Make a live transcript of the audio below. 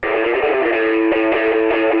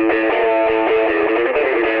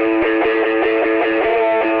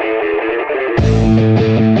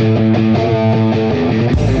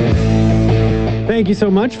you so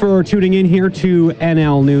much for tuning in here to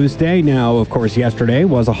NL Newsday. Now, of course, yesterday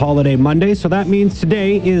was a holiday Monday, so that means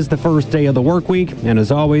today is the first day of the work week. And as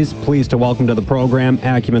always, pleased to welcome to the program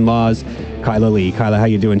Acumen Law's Kyla Lee. Kyla, how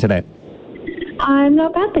you doing today? I'm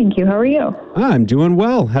not bad, thank you. How are you? I'm doing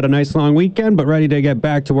well. Had a nice long weekend, but ready to get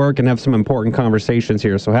back to work and have some important conversations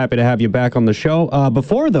here. So happy to have you back on the show.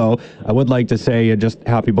 Before, though, I would like to say just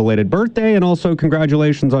happy belated birthday and also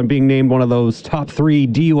congratulations on being named one of those top 3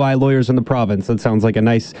 DUI lawyers in the province. That sounds like a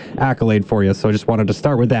nice accolade for you, so I just wanted to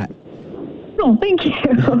start with that. Oh, thank you.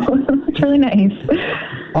 It's really nice.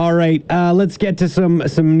 All right, let's get to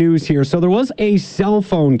some news here. So there was a cell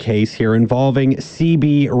phone case here involving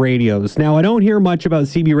CB radios. Now, I don't hear much about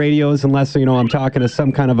CB radios unless, I'm talking to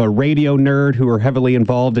some kind of a radio nerd who are heavily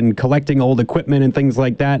involved in collecting old equipment and things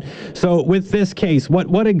like that. So with this case,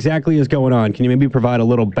 what exactly is going on? Can you maybe provide a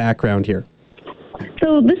little background here?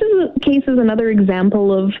 So this case is another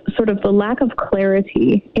example of sort of the lack of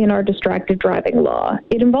clarity in our distracted driving law.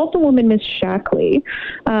 It involved a woman, Miss Shackley,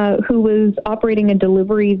 who was operating a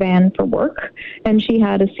delivery van for work, and she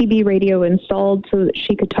had a CB radio installed so that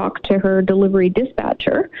she could talk to her delivery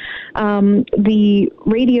dispatcher. The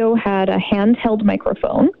radio had a handheld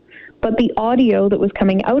microphone, but the audio that was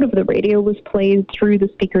coming out of the radio was played through the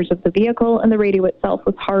speakers of the vehicle, and the radio itself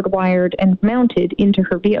was hardwired and mounted into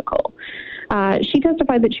her vehicle. She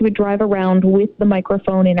testified that she would drive around with the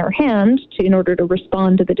microphone in her hand in order to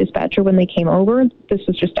respond to the dispatcher when they came over. This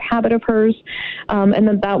was just a habit of hers, and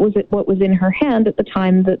then that was what was in her hand at the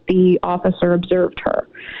time that the officer observed her.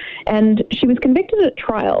 And she was convicted at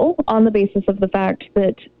trial on the basis of the fact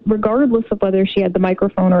that regardless of whether she had the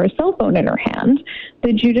microphone or a cell phone in her hand,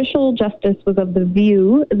 the judicial justice was of the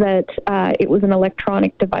view that it was an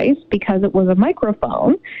electronic device because it was a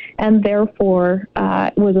microphone and therefore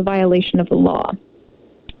was a violation of the law.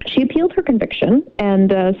 She appealed her conviction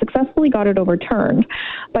and successfully got it overturned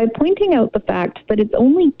by pointing out the fact that it's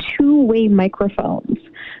only two-way microphones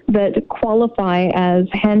that qualify as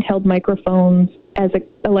handheld microphones as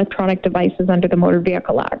electronic devices under the Motor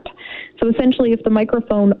Vehicle Act. So essentially, if the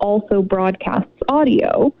microphone also broadcasts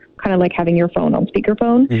audio, kind of like having your phone on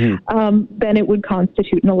speakerphone, then it would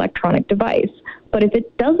constitute an electronic device. But if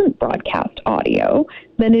it doesn't broadcast audio,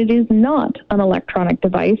 then it is not an electronic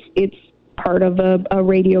device. It's part of a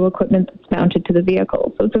radio equipment that's mounted to the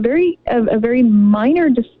vehicle. So it's a very minor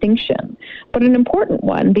distinction, but an important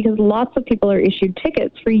one because lots of people are issued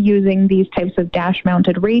tickets for using these types of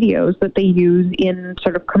dash-mounted radios that they use in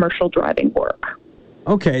sort of commercial driving work.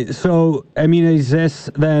 Okay, so, is this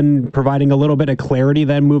then providing a little bit of clarity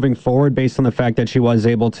then moving forward based on the fact that she was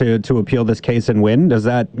able to appeal this case and win? Does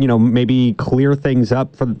that, maybe clear things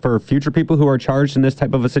up for future people who are charged in this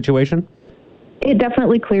type of a situation? It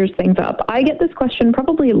definitely clears things up. I get this question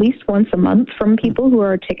probably at least once a month from people who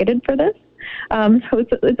are ticketed for this. So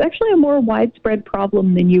it's actually a more widespread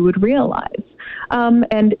problem than you would realize.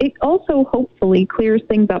 And it also hopefully clears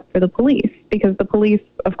things up for the police because the police,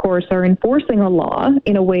 of course, are enforcing a law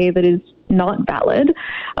in a way that is not valid.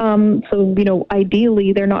 So,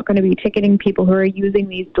 ideally, they're not going to be ticketing people who are using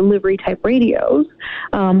these delivery type radios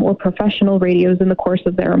or professional radios in the course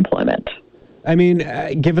of their employment.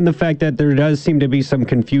 Given the fact that there does seem to be some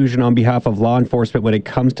confusion on behalf of law enforcement when it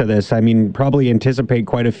comes to this, probably anticipate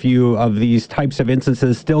quite a few of these types of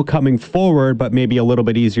instances still coming forward, but maybe a little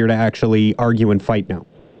bit easier to actually argue and fight now.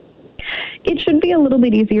 It should be a little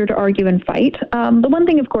bit easier to argue and fight. The one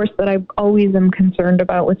thing, of course, that I always am concerned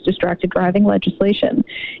about with distracted driving legislation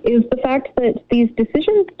is the fact that these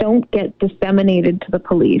decisions don't get disseminated to the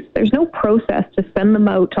police. There's no process to send them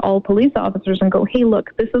out to all police officers and go, hey, look,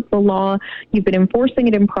 this is the law. You've been enforcing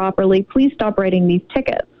it improperly. Please stop writing these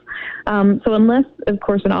tickets. So unless, of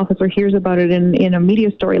course, an officer hears about it in a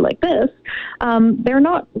media story like this, they're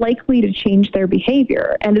not likely to change their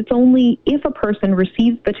behavior. And it's only if a person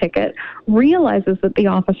receives the ticket, realizes that the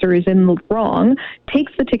officer is in the wrong,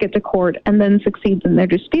 takes the ticket to court, and then succeeds in their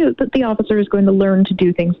dispute, that the officer is going to learn to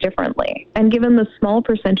do things differently. And given the small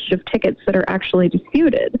percentage of tickets that are actually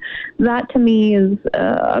disputed, that to me is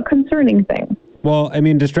a concerning thing. Well,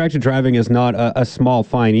 distracted driving is not a small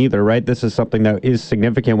fine either, right? This is something that is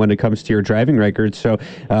significant when it comes to your driving record. So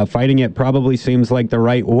fighting it probably seems like the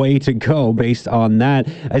right way to go based on that.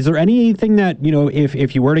 Is there anything that,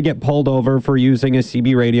 if you were to get pulled over for using a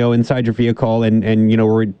CB radio inside your vehicle and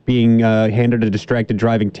were being handed a distracted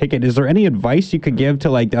driving ticket, is there any advice you could give to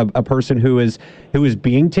like a person who is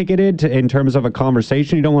being ticketed in terms of a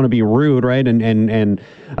conversation? You don't want to be rude, right? And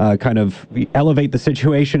kind of elevate the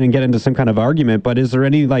situation and get into some kind of argument. But is there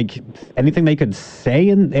anything they could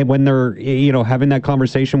say when they're having that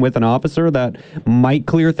conversation with an officer that might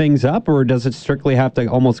clear things up, or does it strictly have to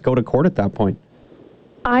almost go to court at that point?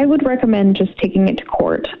 I would recommend just taking it to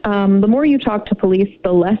court. The more you talk to police,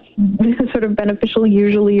 the less sort of beneficial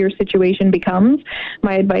usually your situation becomes.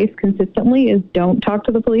 My advice consistently is don't talk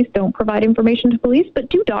to the police, don't provide information to police, but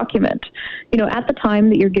do document. At the time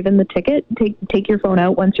that you're given the ticket, take your phone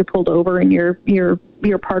out once you're pulled over and you're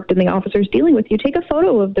parked and the officer's dealing with you. Take a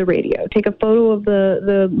photo of the radio. Take a photo of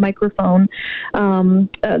the microphone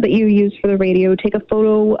that you use for the radio. Take a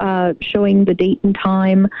photo showing the date and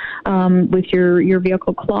time with your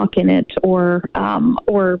vehicle clock in it, or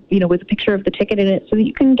with a picture of the ticket in it, so that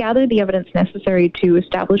you can gather the evidence necessary to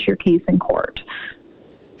establish your case in court.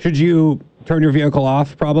 Should you turn your vehicle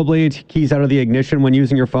off, probably, keys out of the ignition when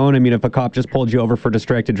using your phone? I mean, if a cop just pulled you over for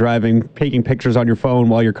distracted driving, taking pictures on your phone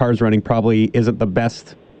while your car's running probably isn't the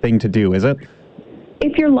best thing to do, is it?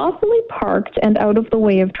 If you're lawfully parked and out of the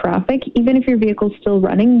way of traffic, even if your vehicle's still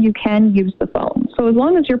running, you can use the phone. So as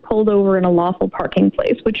long as you're pulled over in a lawful parking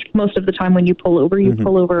place, which most of the time when you pull over, you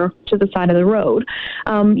pull over to the side of the road,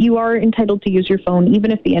 you are entitled to use your phone even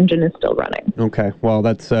if the engine is still running. Okay, well,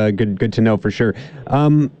 that's good to know for sure.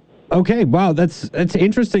 Okay, wow, that's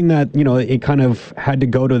interesting that, it kind of had to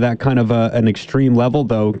go to that kind of an extreme level,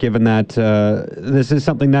 though, given that this is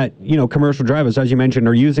something that, commercial drivers, as you mentioned,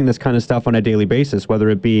 are using this kind of stuff on a daily basis, whether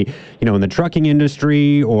it be, in the trucking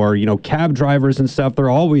industry or, cab drivers and stuff. They're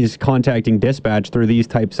always contacting dispatch through these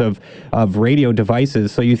types of radio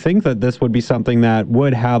devices. So you think that this would be something that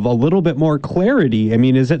would have a little bit more clarity. I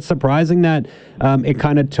mean, is it surprising that it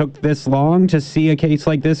kind of took this long to see a case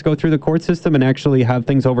like this go through the court system and actually have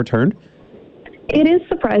things overturned? It is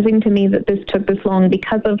surprising to me that this took this long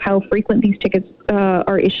because of how frequent these tickets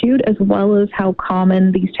are issued, as well as how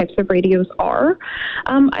common these types of radios are.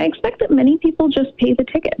 I expect that many people just pay the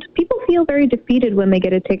ticket. People feel very defeated when they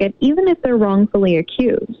get a ticket, even if they're wrongfully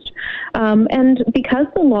accused. And because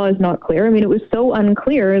the law is not clear, it was so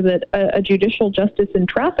unclear that a judicial justice in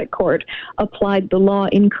traffic court applied the law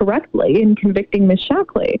incorrectly in convicting Ms.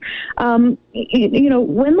 Shackley. When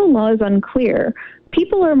the law is unclear,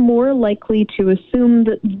 people are more likely to assume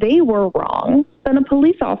that they were wrong than a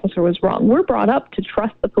police officer was wrong. We're brought up to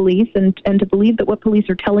trust the police and to believe that what police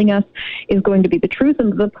are telling us is going to be the truth,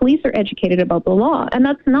 and the police are educated about the law. And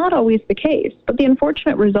that's not always the case. But the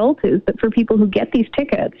unfortunate result is that for people who get these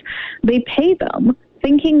tickets, they pay them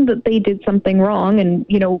thinking that they did something wrong and,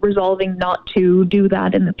 resolving not to do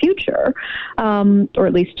that in the future, or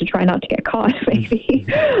at least to try not to get caught, maybe,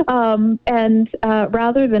 and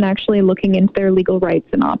rather than actually looking into their legal rights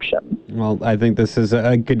and options. Well, I think this is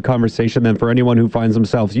a good conversation then for anyone who finds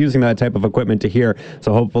themselves using that type of equipment to hear.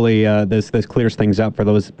 So hopefully this clears things up for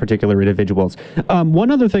those particular individuals. One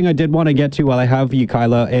other thing I did want to get to while I have you,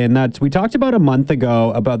 Kyla, and that's we talked about a month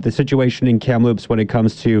ago about the situation in Kamloops when it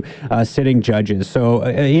comes to sitting judges. So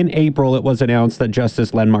in April, it was announced that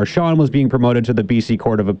Justice Len Marchand was being promoted to the BC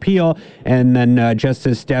Court of Appeal, and then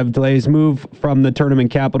Justice Dev Dlay's move from the tournament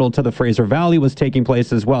capital to the Fraser Valley was taking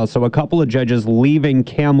place as well. So a couple of judges leaving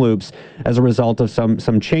Kamloops as a result of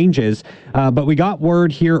some changes. But we got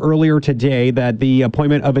word here earlier today that the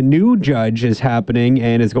appointment of a new judge is happening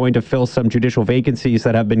and is going to fill some judicial vacancies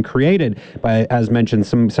that have been created by, as mentioned,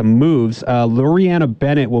 some moves. Loriana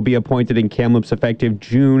Bennett will be appointed in Kamloops effective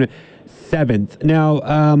June 7th. Now,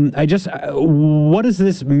 what does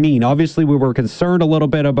this mean? Obviously, we were concerned a little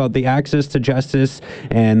bit about the access to justice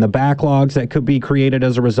and the backlogs that could be created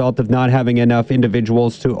as a result of not having enough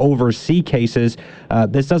individuals to oversee cases.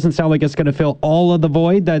 This doesn't sound like it's going to fill all of the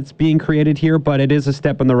void that's being created here, but it is a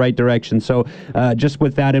step in the right direction. So just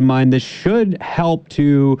with that in mind, this should help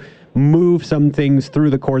to move some things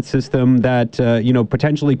through the court system that,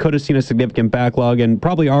 potentially could have seen a significant backlog and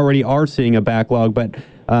probably already are seeing a backlog, but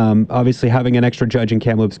obviously having an extra judge in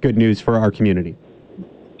Kamloops, good news for our community.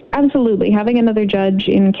 Absolutely. Having another judge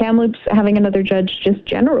in Kamloops, having another judge just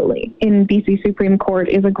generally in BC Supreme Court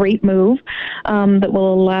is a great move that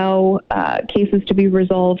will allow cases to be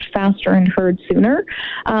resolved faster and heard sooner.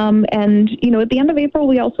 And, at the end of April,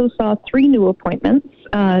 we also saw 3 new appointments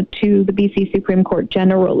to the BC Supreme Court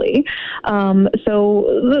generally. So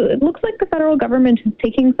it looks like the federal government is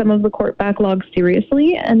taking some of the court backlogs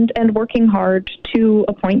seriously and working hard to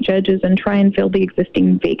appoint judges and try and fill the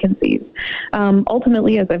existing vacancies.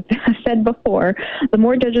 Ultimately, as I've said before, the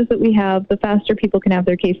more judges that we have, the faster people can have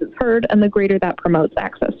their cases heard, and the greater that promotes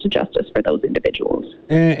access to justice for those individuals.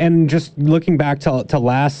 And just looking back to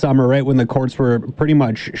last summer, right, when the courts were pretty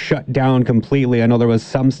much shut down completely, I know there was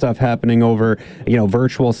some stuff happening over,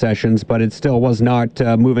 virtual sessions, but it still was not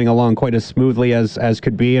moving along quite as smoothly as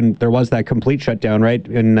could be. And there was that complete shutdown, right,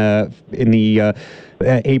 in the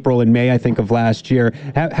April and May, I think, of last year.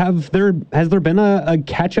 Has there been a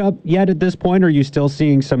catch-up yet at this point, or are you still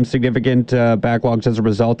seeing some significant backlogs as a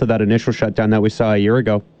result of that initial shutdown that we saw a year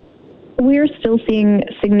ago? We're still seeing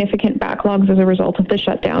significant backlogs as a result of the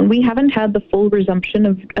shutdown. We haven't had the full resumption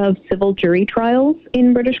of civil jury trials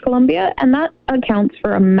in British Columbia, and that accounts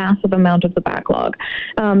for a massive amount of the backlog.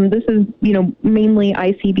 This is, mainly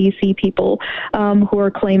ICBC people who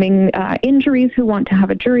are claiming injuries, who want to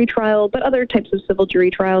have a jury trial, but other types of civil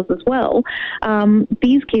jury trials as well.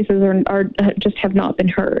 These cases are just have not been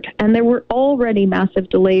heard, and there were already massive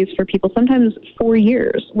delays for people. Sometimes 4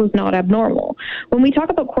 years was not abnormal. When we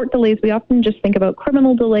talk about court delays, we often just think about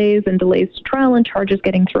criminal delays and delays to trial and charges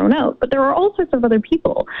getting thrown out. But there are all sorts of other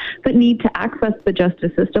people that need to access the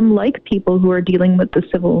justice system, like people who are dealing with the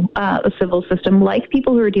civil system, like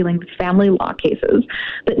people who are dealing with family law cases,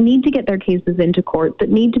 that need to get their cases into court, that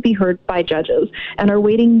need to be heard by judges, and are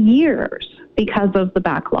waiting years because of the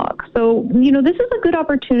backlog. So, this is a good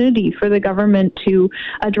opportunity for the government to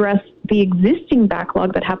address the existing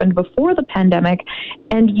backlog that happened before the pandemic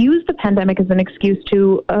and use the pandemic as an excuse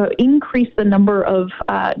to increase the number of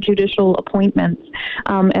judicial appointments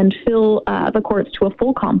and fill the courts to a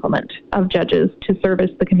full complement of judges to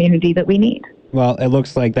service the community that we need. Well, it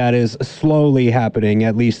looks like that is slowly happening,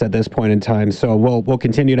 at least at this point in time. So we'll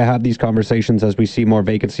continue to have these conversations as we see more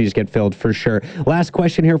vacancies get filled, for sure. Last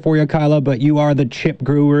question here for you, Kyla, but you are the chip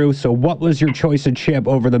guru. So what was your choice of chip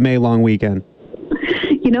over the May long weekend?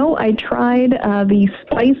 I tried the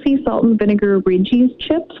spicy salt and vinegar Reggie's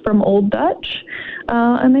chips from Old Dutch,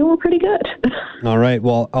 and they were pretty good. All right.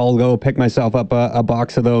 Well, I'll go pick myself up a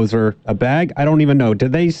box of those, or a bag. I don't even know. Do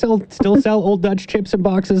they still sell Old Dutch chips in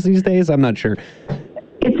boxes these days? I'm not sure.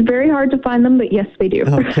 It's very hard to find them, but yes, they do.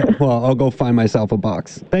 Okay. Well, I'll go find myself a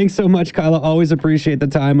box. Thanks so much, Kyla. Always appreciate the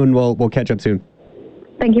time, and we'll catch up soon.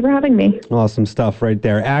 Thank you for having me. Awesome stuff right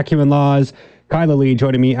there. Acumen Laws, Kyla Lee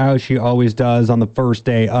joining me, as she always does, on the first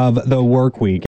day of the work week.